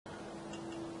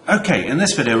Okay, in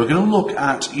this video we're going to look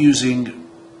at using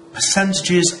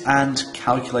percentages and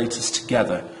calculators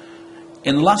together.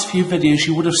 In the last few videos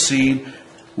you would have seen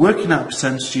working out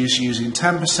percentages using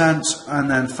 10%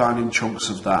 and then finding chunks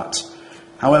of that.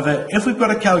 However, if we've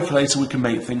got a calculator we can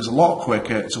make things a lot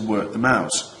quicker to work them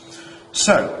out.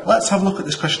 So, let's have a look at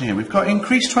this question here. We've got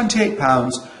increased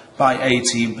 £28 by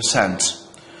 18%.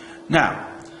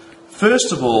 Now,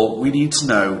 first of all we need to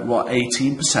know what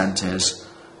 18% is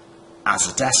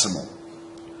as a decimal.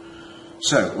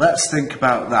 So let's think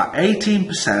about that.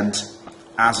 18%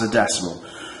 as a decimal.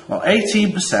 Well,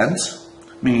 18%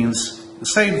 means the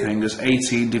same thing as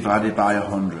 18 divided by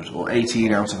 100, or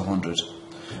 18 out of 100.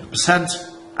 Percent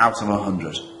out of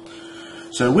 100.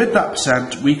 So with that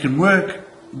percent, we can work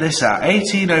this out.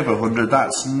 18 over 100,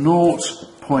 that's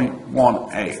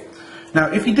 0.18. Now,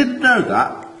 if you didn't know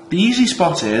that, the easy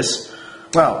spot is,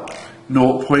 well,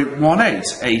 0.18,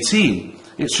 18.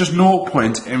 It's just 0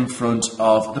 point in front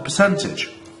of the percentage.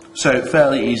 So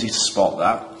fairly easy to spot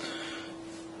that.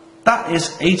 That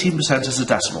is 18% as a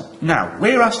decimal. Now,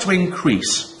 we're asked to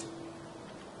increase.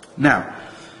 Now,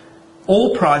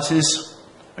 all prices,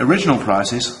 original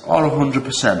prices, are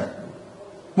 100%.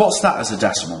 What's that as a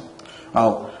decimal?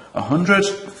 Well, 100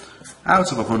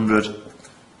 out of 100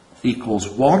 equals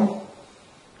 1.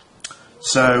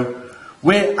 So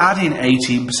we're adding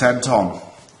 18% on.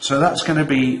 So that's going to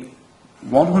be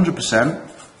 100%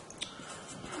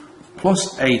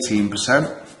 plus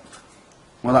 18%,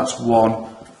 well that's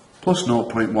 1 plus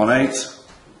 0.18,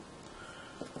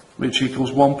 which equals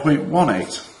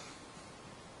 1.18.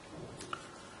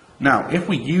 Now, if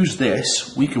we use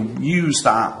this, we can use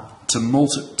that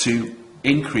to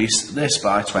increase this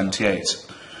by 28.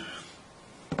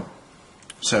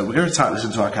 So we're going to type this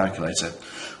into our calculator.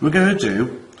 We're going to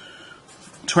do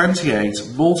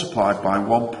 28 multiplied by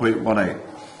 1.18.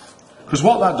 Because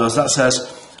what that does, that says,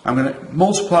 I'm going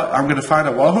to find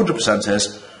out what 100%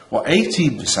 is, what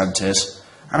 18% is,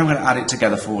 and I'm going to add it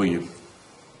together for you.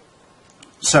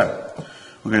 So,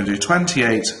 we're going to do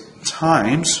 28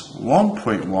 times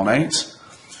 1.18.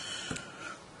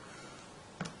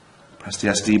 Press the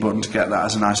SD button to get that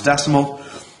as a nice decimal.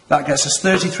 That gets us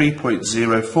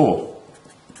 33.04.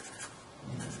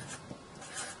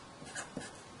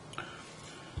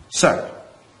 So,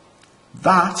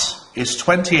 that is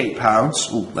 £28.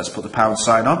 Oh, let's put the pound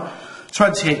sign on.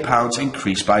 £28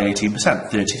 increased by 18%,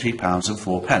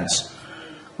 £33.04.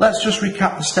 Let's just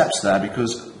recap the steps there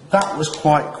because that was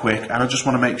quite quick and I just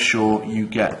want to make sure you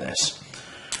get this.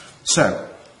 So,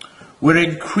 we're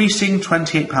increasing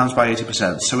 £28 by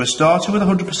 80%. So we're starting with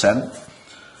 100%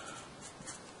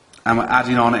 and we're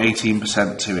adding on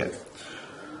 18% to it.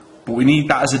 But we need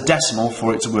that as a decimal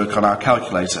for it to work on our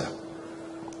calculator.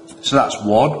 So that's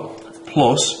 1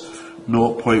 plus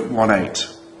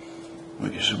 0.18,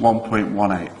 which is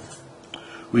 1.18.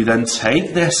 We then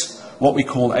take this, what we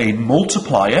call a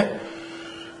multiplier,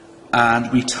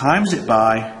 and we times it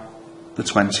by the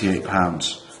 £28.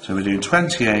 So we're doing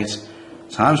 28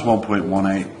 times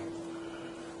 1.18,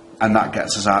 and that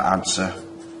gets us our answer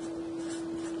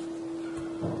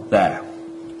there.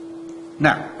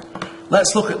 Now,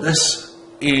 let's look at this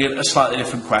in a slightly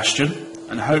different question,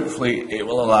 and hopefully it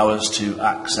will allow us to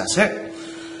access it.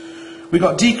 We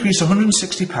got decreased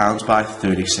 £160 by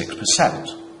 36%.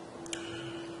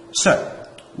 So,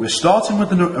 we're starting with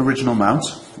the original amount,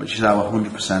 which is our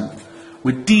 100%.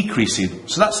 We're decreasing,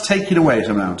 so that's taking away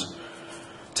an amount.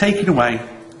 Taking away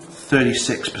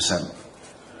 36%.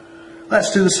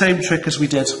 Let's do the same trick as we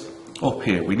did up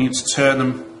here. We need to turn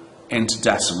them into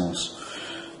decimals.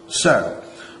 So,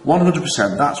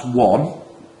 100%, that's 1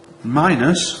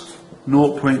 minus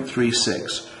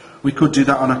 0.36. We could do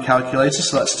that on a calculator,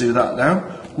 so let's do that now.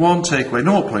 1 take away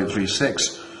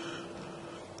 0.36,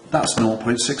 that's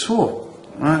 0.64.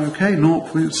 Right, okay,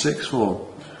 0.64.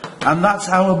 And that's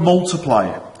our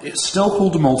multiplier. It's still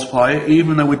called a multiplier,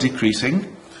 even though we're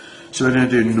decreasing. So we're going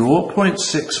to do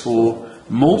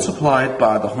 0.64 multiplied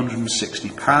by the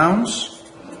 £160.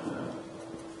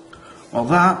 Well,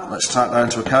 let's type that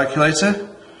into a calculator,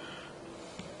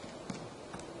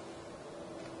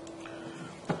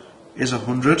 is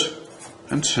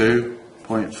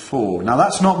 102.4. Now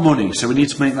that's not money, so we need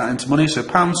to make that into money, so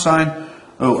pound sign,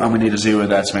 oh, and we need a 0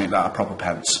 there to make that a proper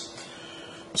pence.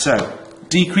 So,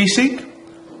 decreasing,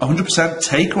 100%,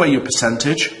 take away your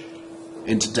percentage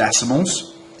into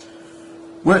decimals,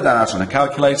 work that out on a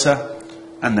calculator,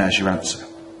 and there's your answer.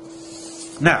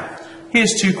 Now,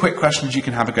 here's 2 quick questions you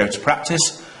can have a go to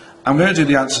practice. I'm going to do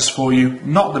the answers for you,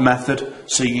 not the method,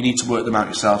 so you need to work them out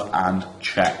yourself and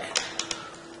check.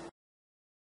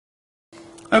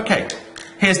 Okay,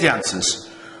 here's the answers.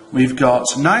 We've got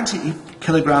 90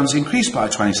 kilograms increased by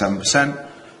 27%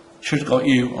 should have got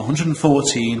you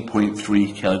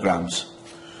 114.3 kilograms.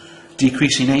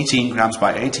 Decreasing 18 grams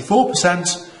by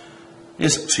 84%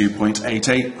 is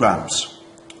 2.88 grams.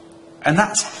 And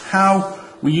that's how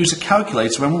we use a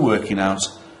calculator when we're working out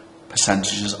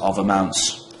percentages of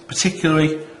amounts,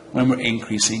 particularly when we're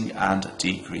increasing and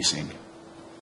decreasing.